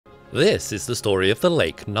This is the story of the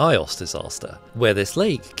Lake Nyos Disaster, where this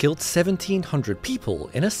lake killed 1,700 people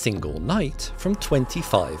in a single night from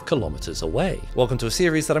 25 kilometers away. Welcome to a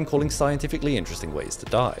series that I'm calling Scientifically Interesting Ways to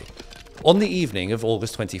Die. On the evening of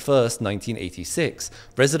August 21st, 1986,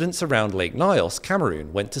 residents around Lake Nyos,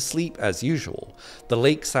 Cameroon, went to sleep as usual. The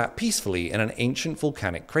lake sat peacefully in an ancient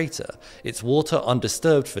volcanic crater, its water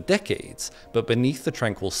undisturbed for decades, but beneath the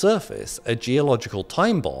tranquil surface, a geological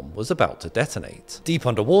time bomb was about to detonate. Deep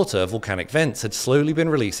underwater, volcanic vents had slowly been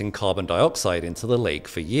releasing carbon dioxide into the lake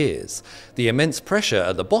for years. The immense pressure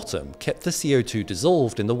at the bottom kept the CO2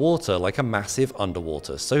 dissolved in the water like a massive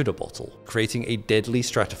underwater soda bottle, creating a deadly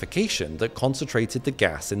stratification that concentrated the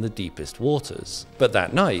gas in the deepest waters. But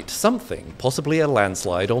that night, something, possibly a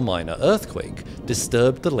landslide or minor earthquake,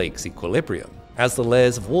 disturbed the lake's equilibrium. As the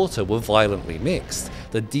layers of water were violently mixed,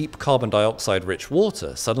 the deep carbon dioxide-rich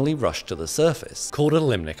water suddenly rushed to the surface, called a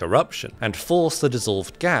limnic eruption, and forced the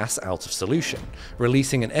dissolved gas out of solution,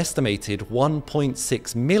 releasing an estimated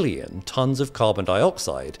 1.6 million tons of carbon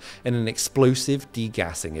dioxide in an explosive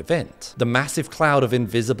degassing event. The massive cloud of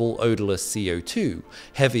invisible odorless CO2,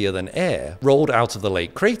 heavier than air, rolled out of the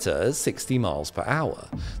lake crater at 60 miles per hour,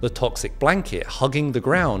 the toxic blanket hugging the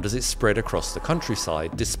ground as it spread across the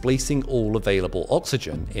countryside, displacing all available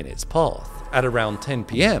oxygen in its path. At around 10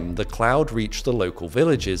 p.m, the cloud reached the local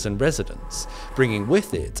villages and residents, bringing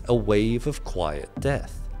with it a wave of quiet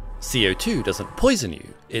death. CO2 doesn't poison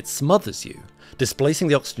you, it smothers you, displacing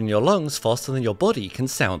the oxygen in your lungs faster than your body can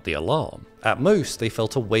sound the alarm. At most, they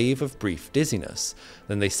felt a wave of brief dizziness,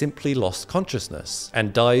 then they simply lost consciousness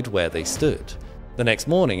and died where they stood. The next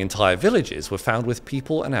morning, entire villages were found with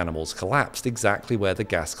people and animals collapsed exactly where the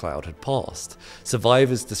gas cloud had passed.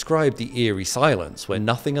 Survivors described the eerie silence where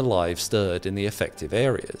nothing alive stirred in the affected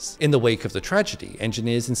areas. In the wake of the tragedy,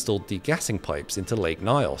 engineers installed degassing pipes into Lake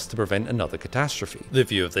Nyos to prevent another catastrophe. The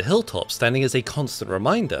view of the hilltop standing as a constant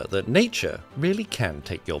reminder that nature really can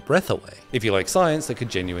take your breath away. If you like science that could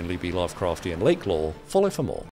genuinely be Lovecraftian lake lore, follow for more.